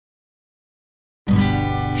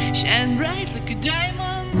shine bright like a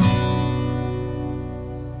diamond,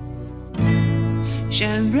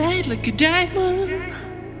 shine bright like a diamond.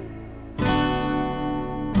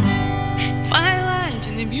 Find light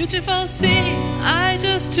in a beautiful sea, I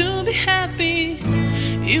just to be happy.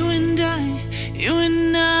 You and I,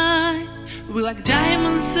 we're like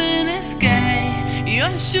diamonds in the sky. You're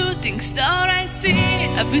a shooting star, I see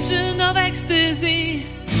a vision of ecstasy.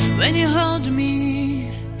 When you hold me,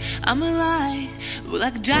 I'm alive. We're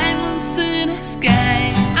like diamonds in the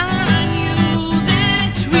sky. I knew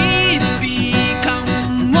that we'd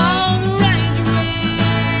become one right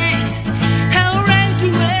away, how right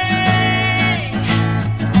away.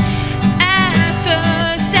 At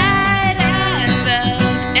first sight, I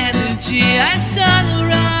felt energy, I saw the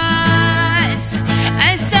rise,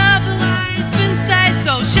 I saw the life inside,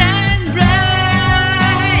 so shine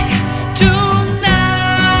bright tonight.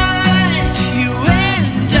 You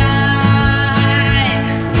and I,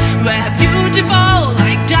 we're beautiful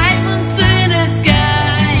like diamonds in the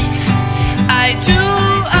sky. Eye to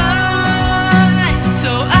eye,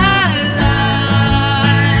 so alive.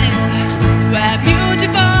 We're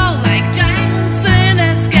beautiful like diamonds in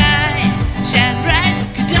the sky. Shine bright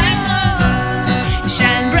like a diamond,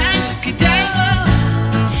 shine bright like a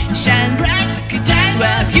diamond, shine bright like a diamond.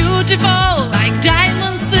 We're beautiful like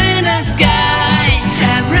diamonds in the sky.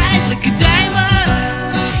 Shine bright like a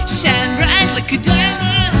diamond, shine bright like a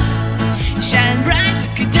diamond, shine bright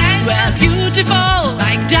like a diamond. We're beautiful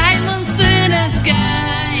like diamonds in the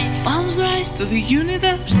sky. Palms rise to the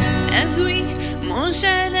universe as we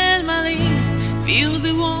moonshine and Mali. Feel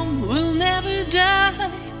the warmth, we'll never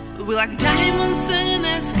die. We're like diamonds in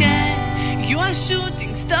the sky. You are a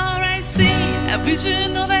shooting star, I see a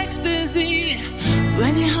vision of ecstasy.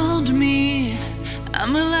 When you hold me,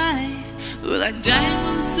 I'm alive. We're like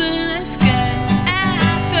diamonds in the sky.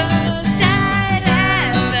 At first sight,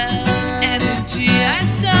 I felt energy, I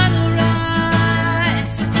saw the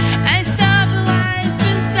rise, I saw the life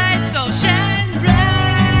inside, so shine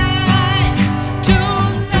bright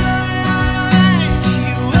tonight.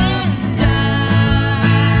 You and I,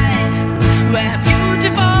 we're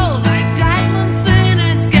beautiful like diamonds in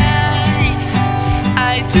the sky.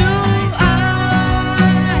 Eye to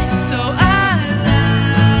eye, so alive.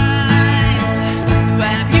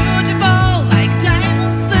 We're beautiful like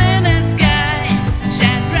diamonds in the sky.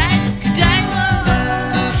 Shine bright like a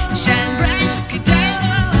diamond, shine bright like a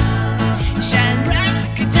diamond, shine bright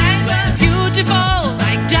like a diamond. We're beautiful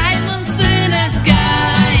like diamonds in the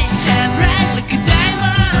sky. Shine bright like a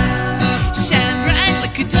diamond, shine bright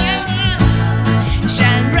like a diamond,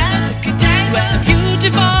 shine bright like a diamond. We're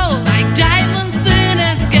beautiful like diamonds in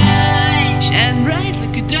the sky. Shine bright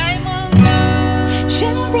like a diamond,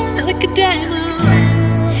 shine bright like a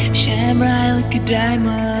diamond, shine bright like a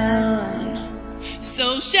diamond.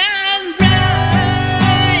 So shine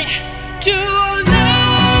bright to